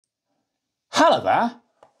Hello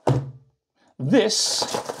there. This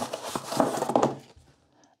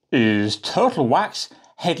is TurtleWax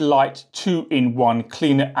Headlight 2-in-1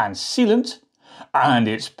 Cleaner and Sealant, and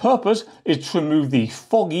its purpose is to remove the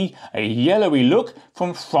foggy, yellowy look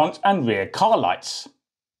from front and rear car lights.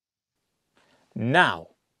 Now,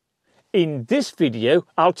 in this video,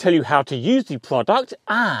 I'll tell you how to use the product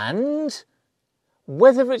and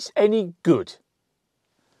whether it's any good.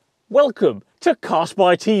 Welcome to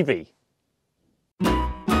CarSpyTV.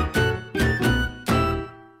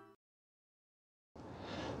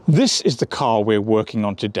 This is the car we're working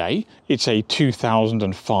on today. It's a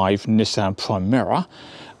 2005 Nissan Primera,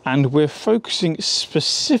 and we're focusing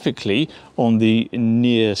specifically on the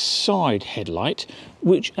near side headlight,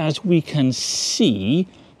 which, as we can see,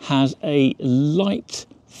 has a light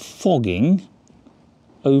fogging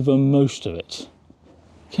over most of it.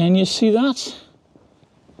 Can you see that?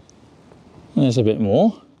 There's a bit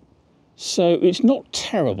more. So it's not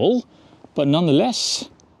terrible, but nonetheless,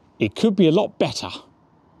 it could be a lot better.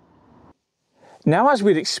 Now, as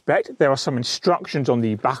we'd expect, there are some instructions on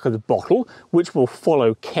the back of the bottle, which we'll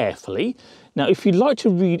follow carefully. Now, if you'd like to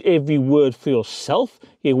read every word for yourself,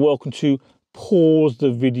 you're welcome to pause the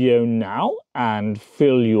video now and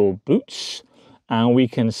fill your boots. And we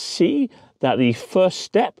can see that the first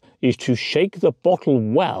step is to shake the bottle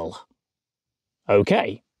well.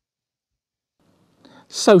 Okay.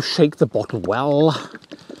 So shake the bottle well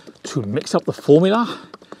to mix up the formula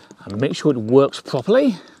and make sure it works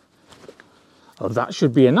properly. Oh, that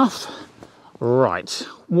should be enough. Right,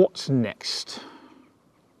 what's next?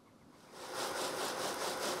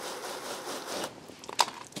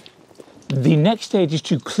 The next stage is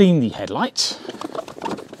to clean the headlight,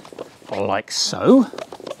 like so.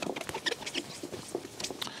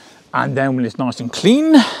 And then when it's nice and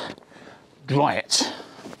clean, dry it.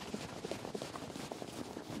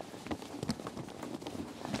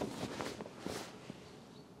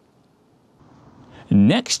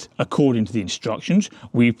 Next, according to the instructions,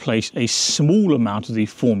 we place a small amount of the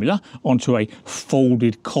formula onto a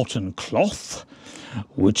folded cotton cloth,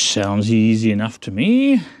 which sounds easy enough to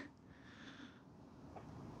me.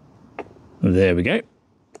 There we go.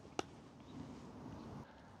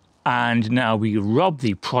 And now we rub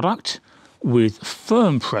the product with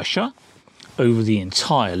firm pressure over the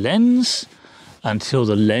entire lens until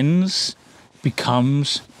the lens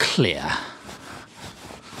becomes clear.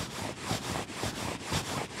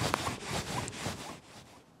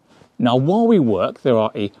 Now, while we work, there are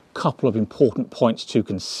a couple of important points to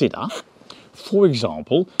consider. For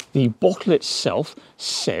example, the bottle itself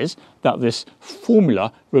says that this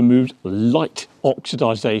formula removes light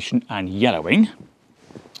oxidization and yellowing.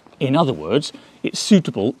 In other words, it's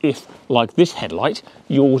suitable if, like this headlight,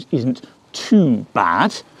 yours isn't too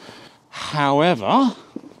bad. However,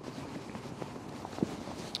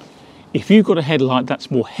 if you've got a headlight that's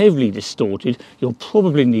more heavily distorted, you'll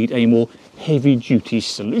probably need a more heavy-duty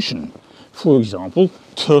solution. For example,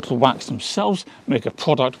 TurtleWax themselves make a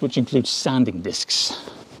product which includes sanding discs.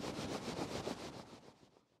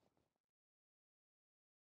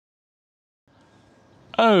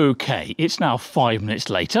 Okay, it's now 5 minutes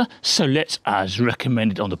later, so let's, as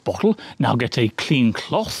recommended on the bottle, now get a clean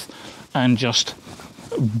cloth and just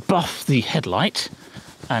buff the headlight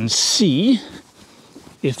and see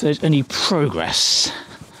if there's any progress.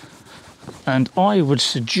 And I would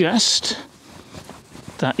suggest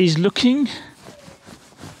that is looking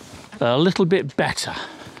a little bit better.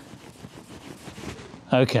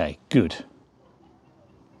 Okay, good.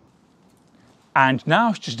 And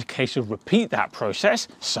now it's just a case of repeat that process,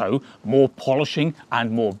 so more polishing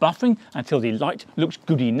and more buffing until the light looks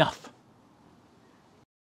good enough.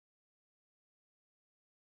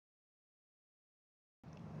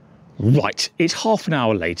 Right, it's half an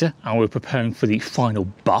hour later and we're preparing for the final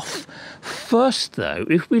buff. First though,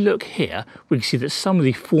 if we look here, we can see that some of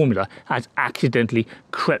the formula has accidentally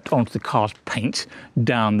crept onto the car's paint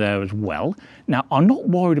down there as well. Now, I'm not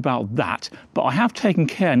worried about that, but I have taken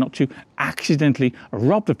care not to accidentally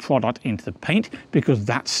rub the product into the paint because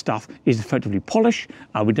that stuff is effectively polish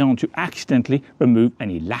and we don't want to accidentally remove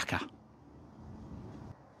any lacquer.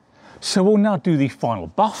 So we'll now do the final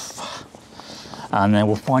buff. And then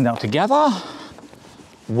we'll find out together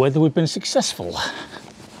whether we've been successful.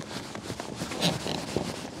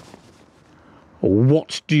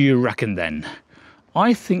 What do you reckon then?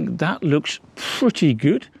 I think that looks pretty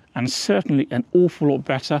good and certainly an awful lot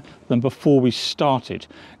better than before we started.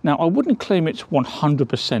 Now, I wouldn't claim it's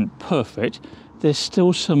 100% perfect. There's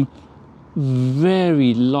still some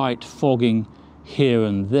very light fogging here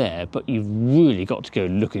and there, but you've really got to go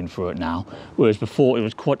looking for it now, whereas before it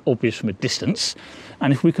was quite obvious from a distance.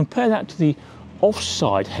 And if we compare that to the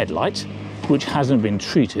offside headlight, which hasn't been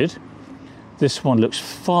treated, this one looks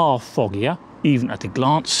far foggier, even at a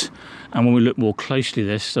glance. And when we look more closely,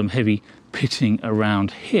 there's some heavy pitting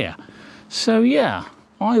around here. So yeah,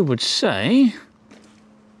 I would say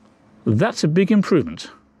that's a big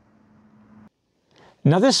improvement.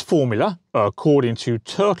 Now this formula, according to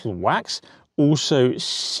TurtleWax, also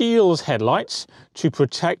seals headlights to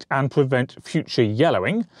protect and prevent future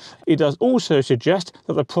yellowing. It does also suggest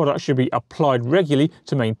that the product should be applied regularly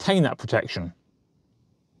to maintain that protection.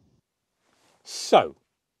 So,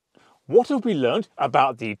 what have we learned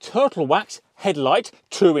about the TurtleWax Headlight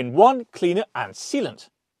 2-in-1 Cleaner and Sealant?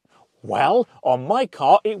 Well, on my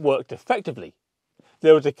car it worked effectively.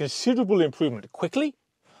 There was a considerable improvement quickly.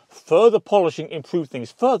 Further polishing improved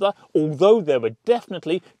things further, although there were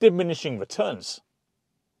definitely diminishing returns.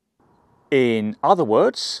 In other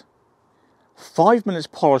words, 5 minutes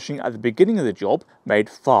polishing at the beginning of the job made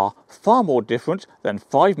far more difference than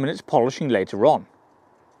 5 minutes polishing later on.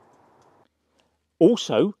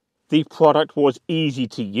 Also, the product was easy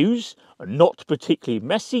to use, not particularly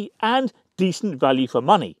messy, and decent value for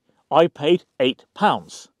money. I paid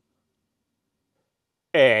 £8.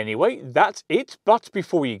 Anyway, that's it, but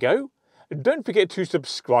before you go, don't forget to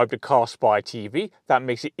subscribe to CarSpyTV. That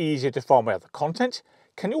makes it easier to find my other content.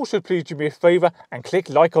 Can you also please do me a favour and click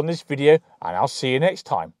like on this video, and I'll see you next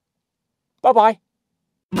time. Bye bye.